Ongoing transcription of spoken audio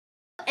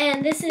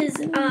and this is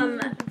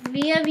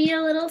Via Via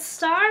Little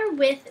Star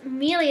with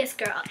Melius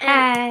Girl.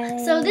 And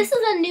Hi. so this is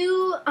a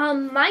new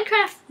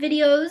Minecraft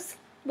videos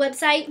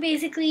website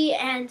basically,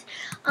 and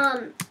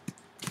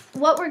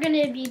what we're going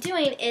to be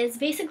doing is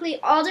basically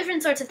all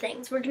different sorts of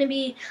things. We're going to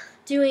be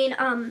doing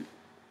playing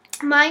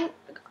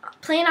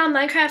on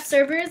Minecraft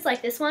servers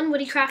like this one,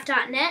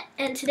 woodycraft.net,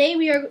 and today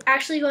we are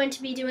actually going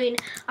to be doing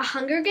a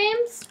Hunger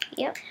Games.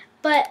 Yep.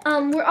 But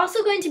we're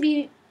also going to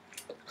be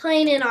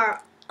playing in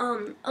our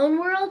own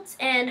worlds,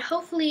 and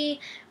hopefully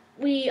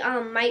we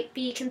might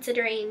be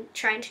considering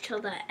trying to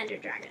kill the Ender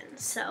Dragon.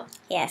 So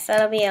yes,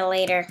 that'll be a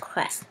later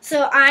quest.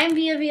 So I'm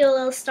Via Via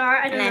Little Star.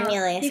 I don't And I'm know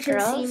Melius if you can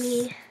Girls.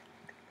 see me.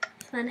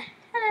 Then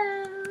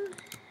hello.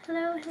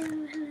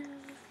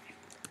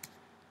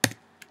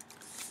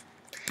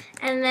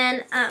 And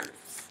then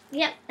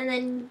yep. And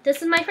then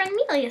this is my friend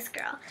Melius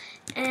Girl,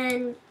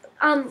 and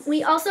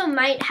we also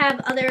might have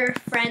other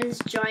friends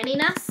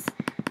joining us.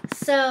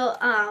 So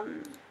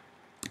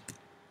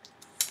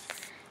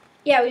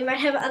yeah, we might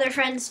have other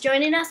friends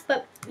joining us,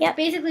 but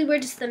basically we're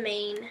just the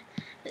main.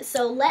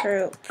 So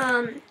Group.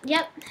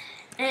 Yep.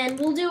 And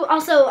we'll do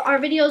also, our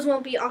videos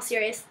won't be all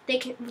serious.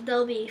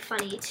 They'll be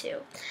funny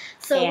too.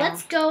 So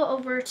let's go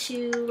over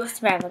to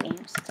Survival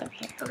Games. It's over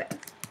here. Okay.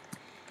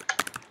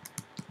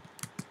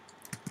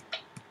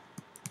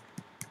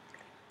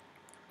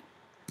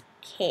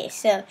 Okay,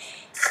 so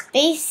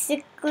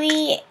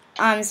basically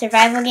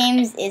Survival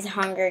Games is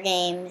Hunger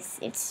Games.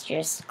 It's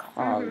just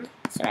called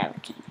Survival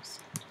Games.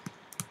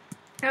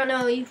 I don't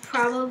know, you've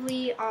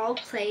probably all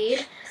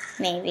played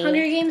Maybe.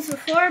 Hunger Games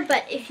before,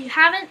 but if you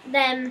haven't,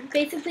 then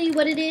basically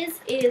what it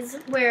is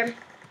where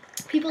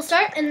people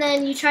start and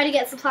then you try to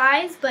get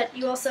supplies, but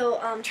you also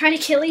try to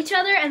kill each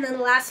other, and then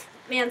the last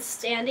man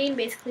standing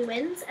basically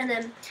wins. And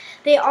then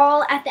they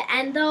all, at the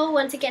end though,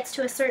 once it gets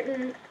to a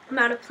certain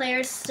amount of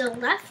players still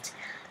left,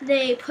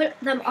 they put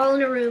them all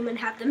in a room and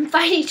have them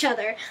fight each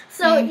other.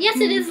 So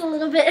yes, it is a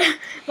little bit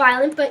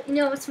violent, but you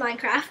know, it's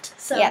Minecraft.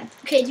 So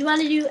okay, do you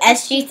want to do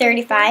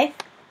SG-35?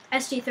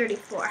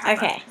 SG-34.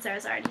 Okay. Because there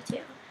was already two.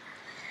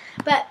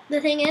 But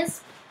the thing is,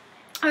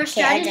 our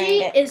strategy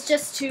is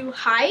just to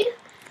hide.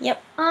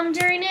 Yep.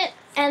 During it,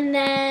 and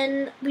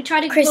then we try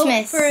to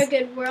vote for a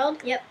good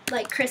world. Yep,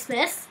 like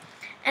Christmas.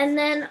 And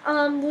then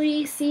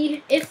we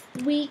see if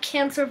we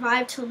can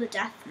survive till the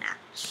death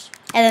match.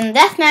 And then the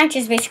death match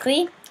is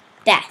basically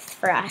death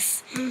for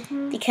us.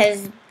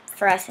 Because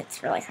for us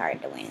it's really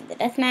hard to win the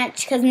death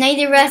match because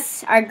neither of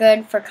us are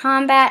good for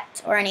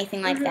combat or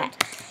anything like that.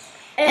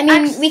 I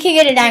mean, we could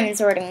get a diamond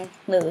sword and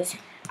lose.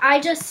 I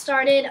just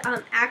started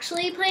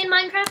actually playing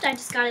Minecraft. I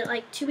just got it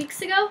like 2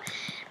 weeks ago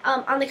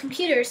on the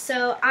computer,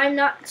 so I'm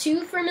not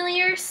too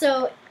familiar.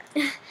 So,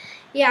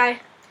 yeah.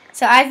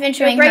 So I've been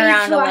showing her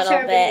around a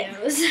little bit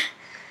videos.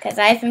 Because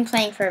I've been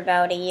playing for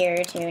about a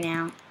year or two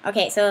now.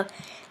 Okay, so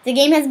the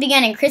game has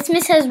begun and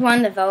Christmas has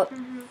won the vote.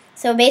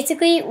 So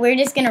basically, we're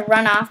just going to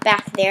run off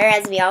back there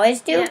as we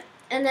always do. Yeah.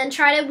 And then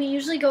we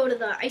usually go to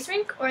the ice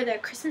rink or the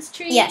Christmas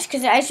tree. Yes,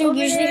 because the ice rink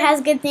usually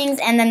has good things,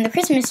 and then the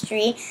Christmas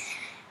tree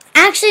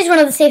actually is one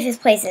of the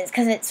safest places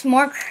because it's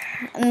more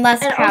and less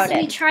crowded. And also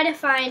we try to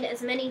find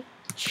as many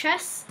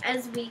chests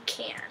as we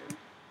can.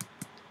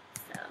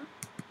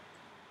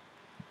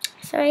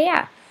 So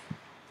yeah.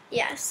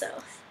 Yeah,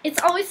 so it's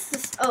always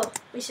just,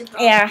 we should vote.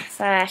 Yeah,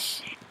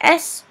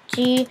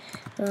 /SG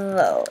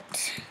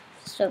vote.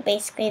 So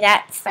basically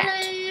that's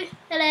that.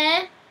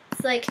 Hello.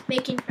 It's like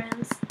making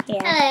friends.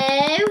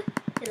 Yeah.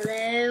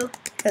 Hello.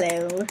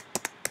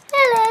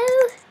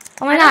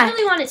 Oh I my god. don't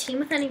really want to team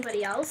with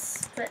anybody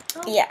else, but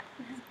yeah.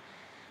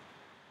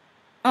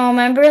 Oh,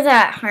 remember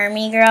that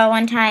Harmony girl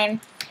one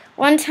time?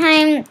 One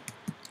time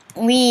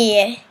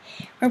we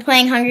were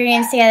playing Hunger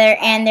Games together,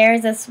 and there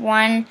was this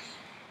one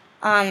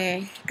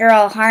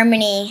girl,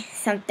 Harmony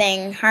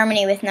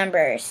with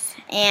numbers,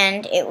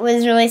 and it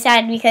was really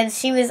sad because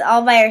she was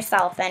all by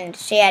herself and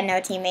she had no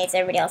teammates.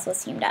 Everybody else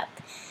was teamed up,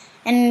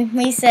 and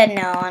we said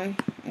no, and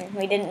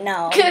we didn't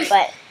know.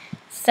 But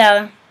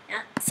so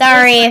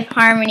sorry,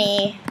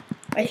 Harmony,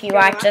 if you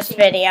watch this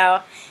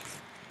video.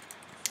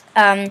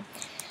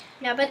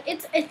 Yeah, but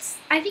it's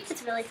I think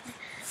it's really fun.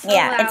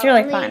 Yeah, it's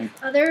really fun.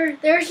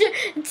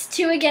 It's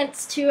 2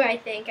 against 2, I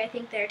think. I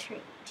think they're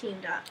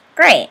teamed up.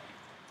 Great.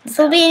 This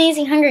will be an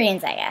easy Hunger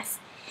Games, I guess.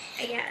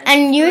 Yeah.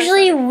 And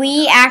usually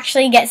we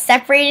actually get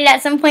separated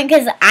at some point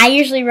because I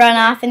usually run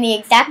off in the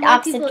exact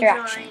opposite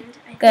direction.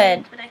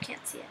 Good. But I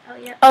can't see it. Oh,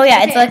 yeah. Oh,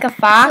 yeah, it's like a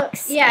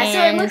fox so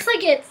it looks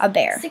like it's a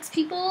bear. 6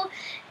 people,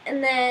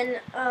 and then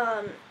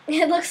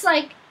it looks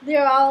like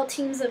they're all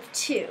teams of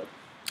 2.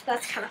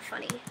 That's kind of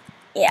funny.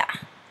 Yeah.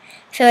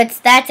 So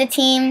that's a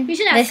team,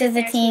 this is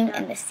a team,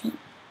 and this team.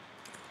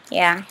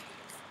 Yeah.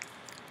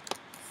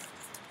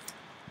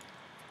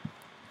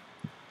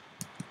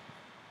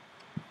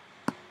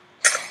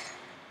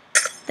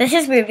 This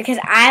is weird because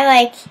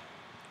I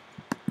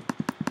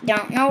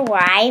don't know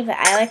why, but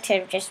I like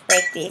to just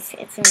break these.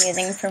 It's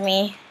amusing for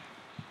me.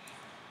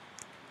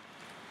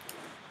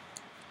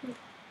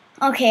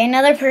 Okay,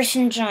 another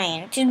person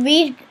joined.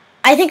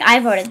 I think I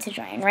voted to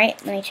join,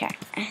 right? Let me check.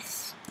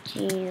 SG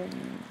Please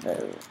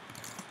vote.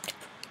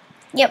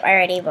 Yep, I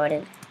already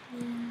voted.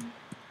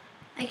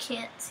 I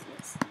can't see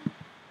this.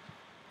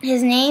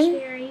 His name?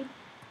 Cherry.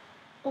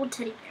 Old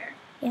teddy bear.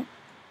 Yeah.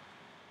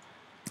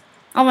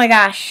 Oh my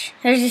gosh.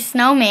 There's a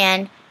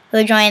snowman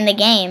who joined the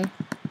game.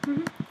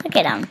 Mhm. Look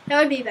at him. That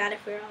would be bad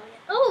if we were all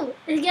again. Oh,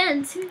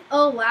 again.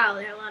 Oh, wow.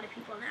 There are a lot of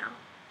people now.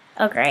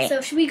 Oh, great.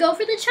 So, should we go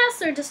for the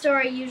chest or just do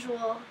our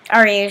usual?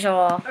 Our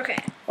usual. Okay.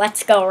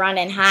 Let's go run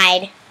and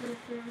hide.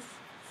 Mm-hmm.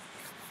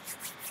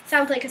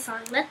 Sounds like a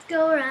song. Let's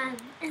go run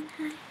and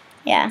hide.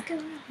 Yeah. Let's go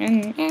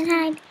run And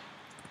hide.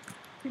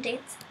 and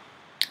dance.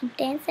 I'm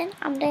dancing.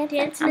 I'm dancing.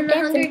 Dancing I'm in the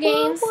dancing. Hunger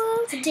Games. Woo,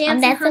 woo. It's a dance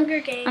in dancing. Hunger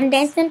Games. I'm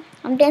dancing.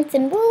 I'm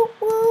dancing. Woo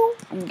woo.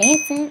 I'm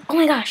dancing. Oh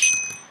my gosh.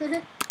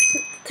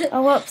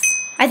 Oh, whoops.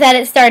 I thought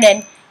it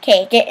started.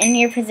 Okay, get in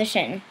your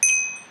position.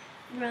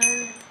 Run.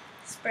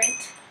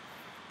 Sprint.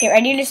 Get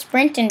ready to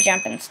sprint and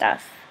jump and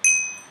stuff.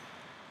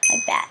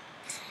 Like that.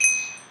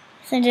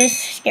 So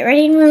just get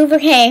ready to move.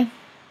 Okay.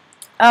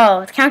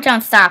 Oh, the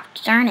countdown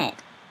stopped. Darn it.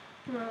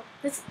 Well,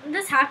 this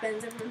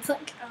happens. Everyone's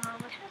like,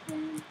 what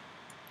happened?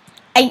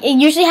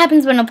 It usually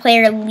happens when a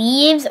player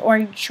leaves or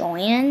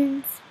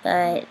joins,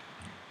 but...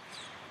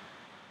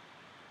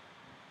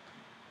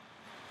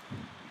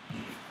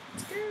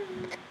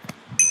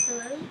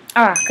 Hello?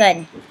 Oh,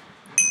 good.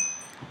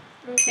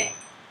 Okay.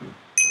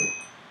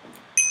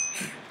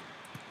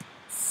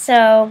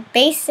 So,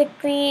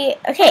 basically...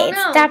 Okay, Oh, it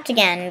no. stopped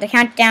again. The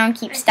countdown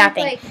keeps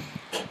stopping. I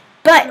think,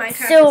 But, like,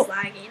 Minecraft so... is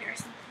lagging or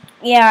something.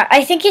 Yeah,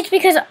 I think it's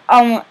because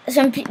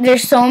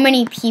there's so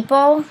many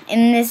people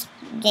in this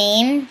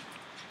game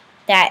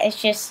that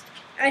it's just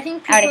I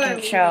think out people of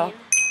are control. leaving.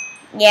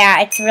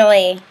 Yeah, it's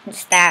really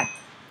just that.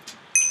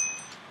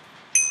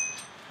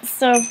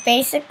 So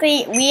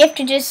basically, we have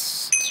to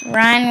just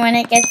run when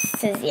it gets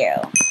to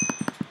 0.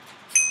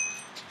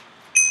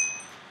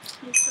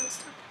 You still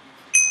stop.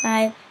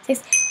 5,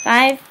 6,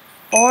 5,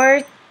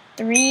 4,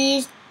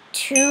 3,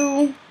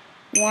 2,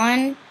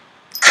 1.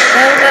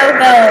 Go, go,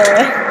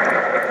 go.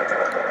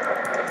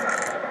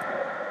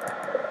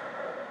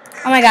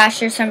 Oh my gosh,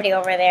 there's somebody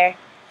over there.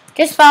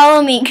 Just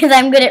follow me, because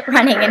I'm good at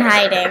running and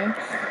hiding.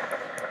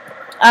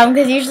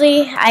 Because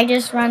usually I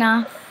just run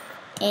off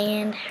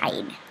and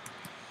hide.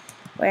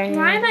 Why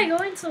am I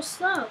going so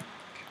slow?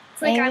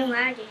 It's like I'm Maybe.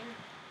 lagging.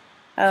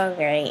 Oh,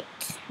 great.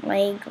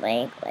 Leg.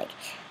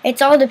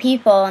 It's all the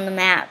people on the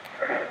map.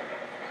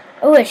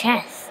 Oh, a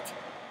chest.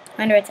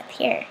 Wonder what's up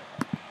here.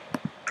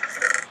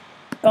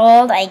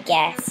 Gold, I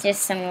guess,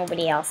 just so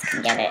nobody else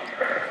can get it.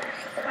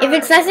 If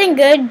it's nothing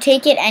good,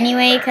 take it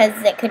anyway,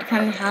 because it could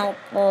come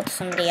helpful to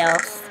somebody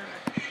else.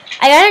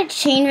 I got a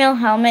chainmail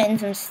helmet and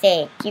some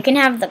steak. You can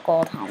have the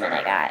gold helmet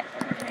I got.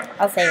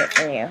 I'll save it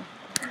for you.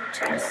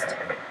 Chest.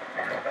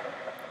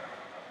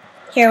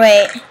 Here,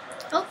 wait.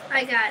 Oh,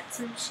 I got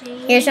some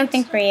chains. Here's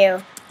something for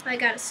you. I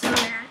got a stone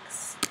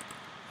axe.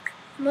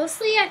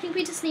 Mostly, I think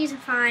we just need to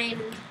find,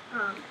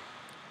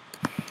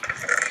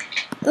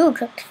 Ooh,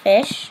 cooked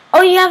fish.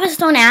 Oh, you have a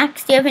stone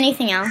axe? Do you have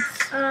anything else?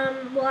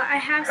 well, I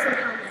have some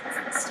helmets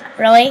and stuff.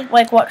 Really?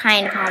 Like what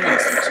kind of And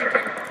helmets? some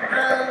chicken.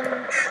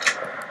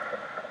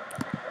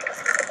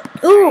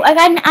 Ooh, I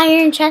got an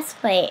iron chest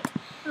plate.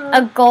 A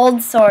Um,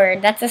 gold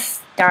sword. That's a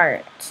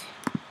start.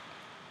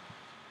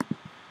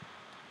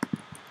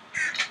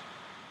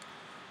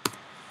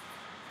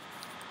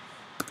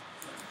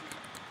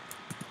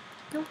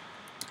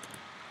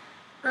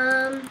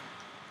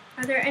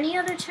 are there any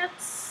other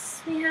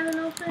chests we haven't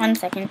opened? 1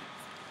 second.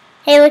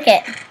 Hey, look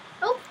it.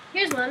 Oh,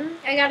 here's one.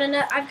 I've got a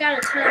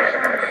ton of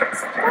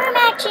helmets. We're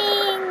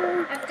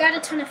matching. I've got a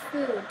ton of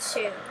food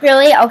too.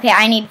 Really? Okay,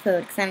 I need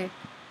food because I'm...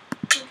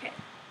 Okay.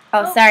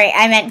 Oh, Oh. sorry.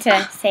 I meant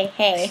to say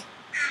hey.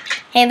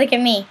 Hey, look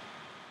at me.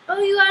 Oh,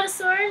 you got a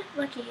sword?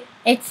 Lucky.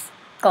 It's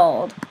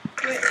gold.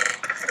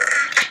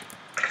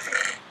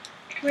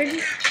 Where do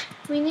you,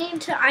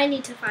 I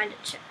need to find a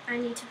chest. I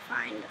need to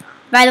find.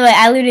 By the way,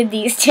 I looted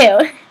these too.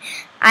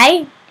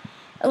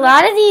 A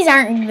lot of these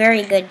aren't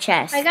very good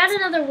chests. I got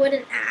another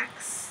wooden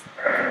axe.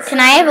 Can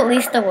I have at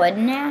least a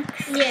wooden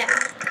axe? Yeah.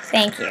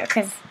 Thank you,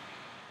 because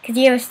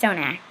you have a stone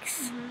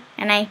axe. Mhm.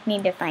 And I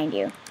need to find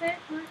you. Okay,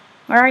 what?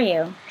 Where are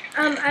you?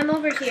 I'm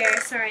over here.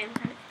 Sorry, I'm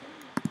kind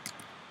of.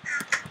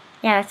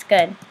 Yeah, that's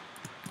good.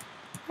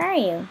 Where are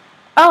you?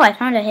 Oh, I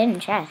found a hidden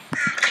chest.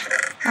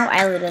 Oh,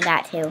 I looted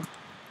that too.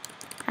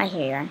 Ah,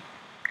 here you are.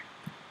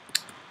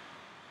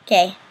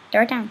 Okay,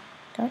 throw it down.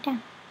 Throw it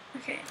down.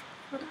 Okay,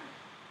 hold on.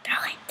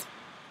 Throw it.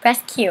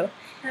 Press Q.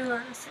 Hold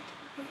on a second.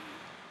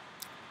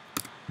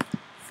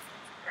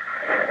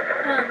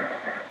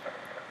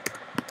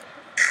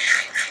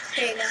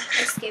 There you go. I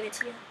just gave it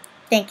to you.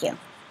 Thank you.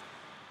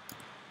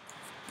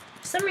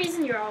 For some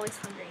reason, you're always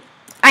hungry.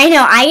 I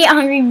know, I get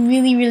hungry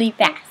really, really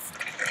fast.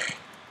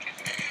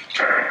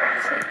 Okay.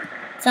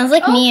 Sounds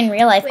like Oh, me in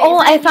real life. wait, Oh,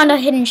 is that I you? found a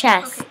hidden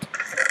chest. Okay.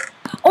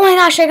 Oh my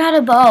gosh, I got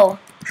a bow.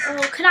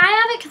 Oh, could I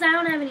have it? Because I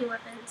don't have any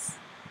weapons.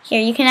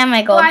 Here, you can have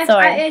my gold Oh,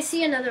 sword. I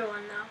see another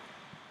one,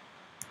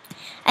 though.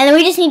 And then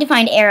we just need to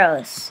find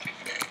arrows.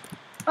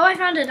 Oh, I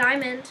found a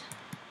diamond.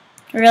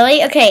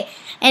 Really? Okay.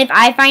 And if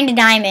I find a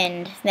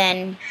diamond,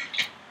 then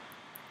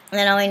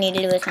all we need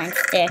to do is find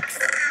sticks.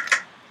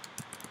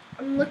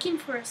 I'm looking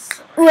for a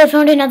sword. Ooh, I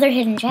found another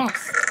hidden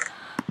chest.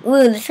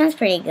 Ooh, this one's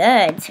pretty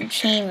good. Some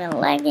chainmail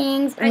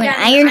leggings. Ooh, an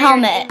iron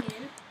helmet.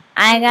 Onion.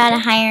 I got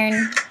a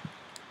iron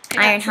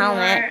I got some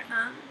helmet.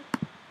 more,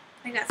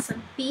 I got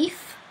some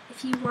beef.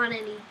 If you want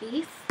any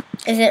beef.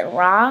 Is it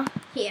raw?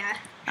 Yeah.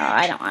 Oh,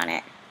 I don't want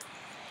it.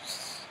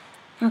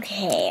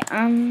 Okay,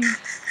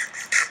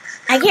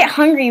 I get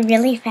hungry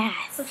really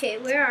fast. Okay,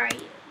 where are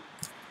you?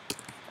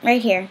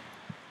 Right here.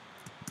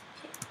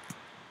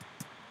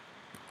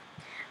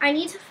 I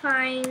need to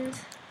find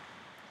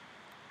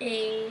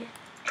a...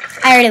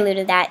 I already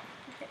looted that.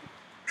 Okay.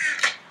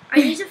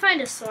 I need to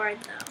find a sword,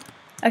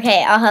 though.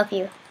 Okay, I'll help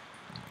you.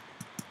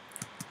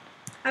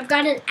 I've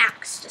got an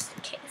axe, just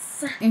in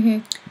case.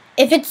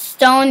 If it's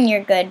stone,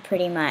 you're good,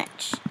 pretty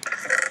much.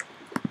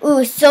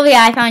 Ooh, Sylvia,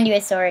 I found you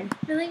a sword.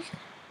 Really?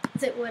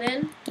 Is it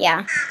wooden?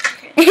 Yeah.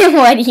 Okay.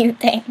 What do you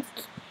think?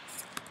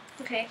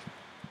 Okay.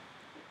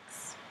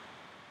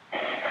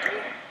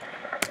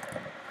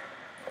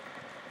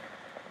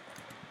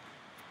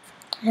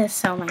 There's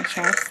so many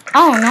chests.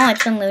 Oh, no,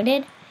 it's been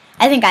looted?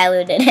 I think I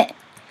looted it.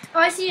 Oh,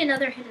 I see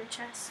another hidden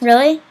chest.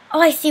 Really?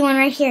 Oh, I see one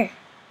right here.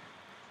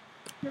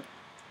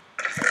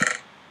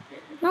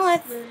 No,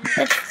 that's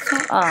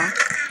oh.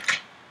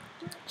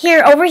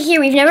 Here, over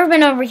here. We've never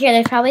been over here.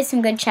 There's probably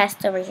some good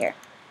chests over here.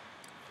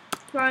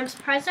 Well, I'm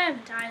surprised I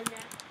haven't died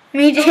yet.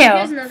 Me too. Oh,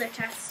 here's another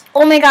chest.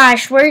 Oh my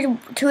gosh, we're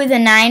 2 of the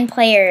 9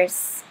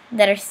 players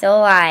that are still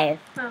alive.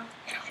 Oh.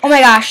 Oh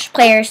my gosh,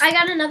 players. I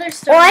got another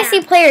stone. Oh, I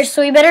see players,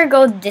 so we better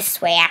go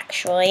this way,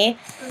 actually.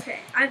 Okay,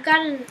 I've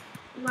got a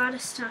lot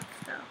of stuff,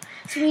 though.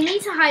 So we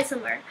need to hide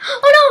somewhere.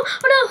 Oh no!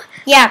 Oh no!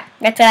 Yeah,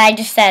 that's what I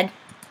just said.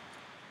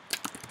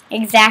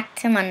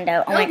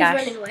 Exactamundo. Oh my He's gosh.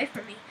 running away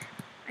from me.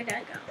 I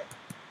gotta go.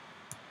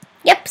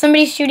 Yep,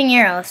 somebody's shooting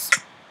arrows.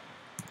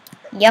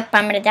 Yep,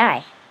 I'm gonna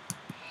die.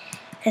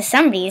 Because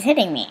somebody's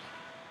hitting me.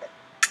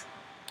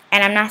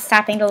 And I'm not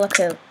stopping to look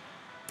who.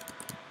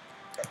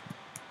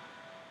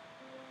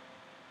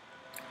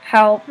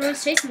 Help. No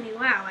one's chasing me.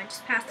 Wow, I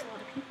just passed a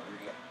lot of people and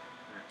they're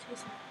not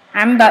chasing me.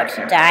 I'm about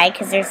to die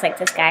because there's like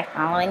this guy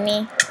following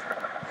me.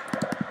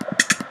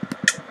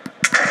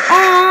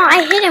 Oh,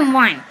 I hit him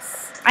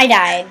once. I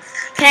died.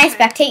 Can I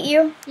spectate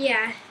you?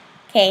 Yeah.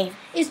 Okay.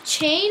 Is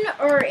chain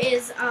or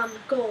is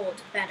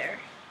gold better?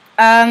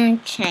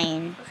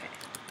 Chain. Okay.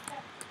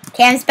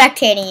 Okay, I'm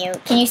spectating you.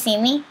 Can you see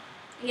me?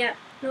 Yep.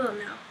 Oh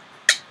no.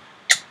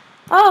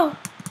 Oh,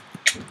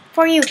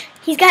 for you.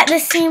 He's got the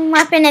same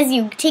weapon as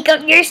you. Take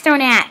out your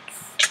stone axe.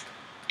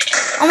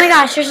 Oh my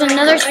gosh, there's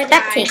another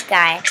spectate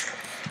guy.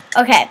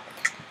 Okay.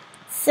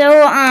 So,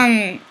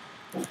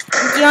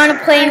 do you want to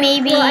play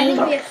maybe? Well, I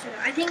think we have to go.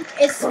 I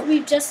think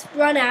we've just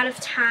run out of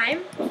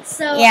time.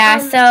 So yeah,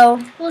 so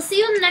we'll see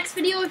you in the next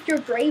video if you're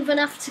brave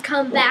enough to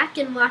come back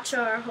and watch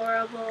our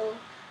horrible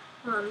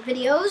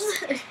videos.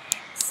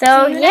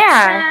 So See you next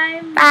yeah.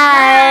 time.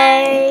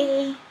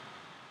 Bye.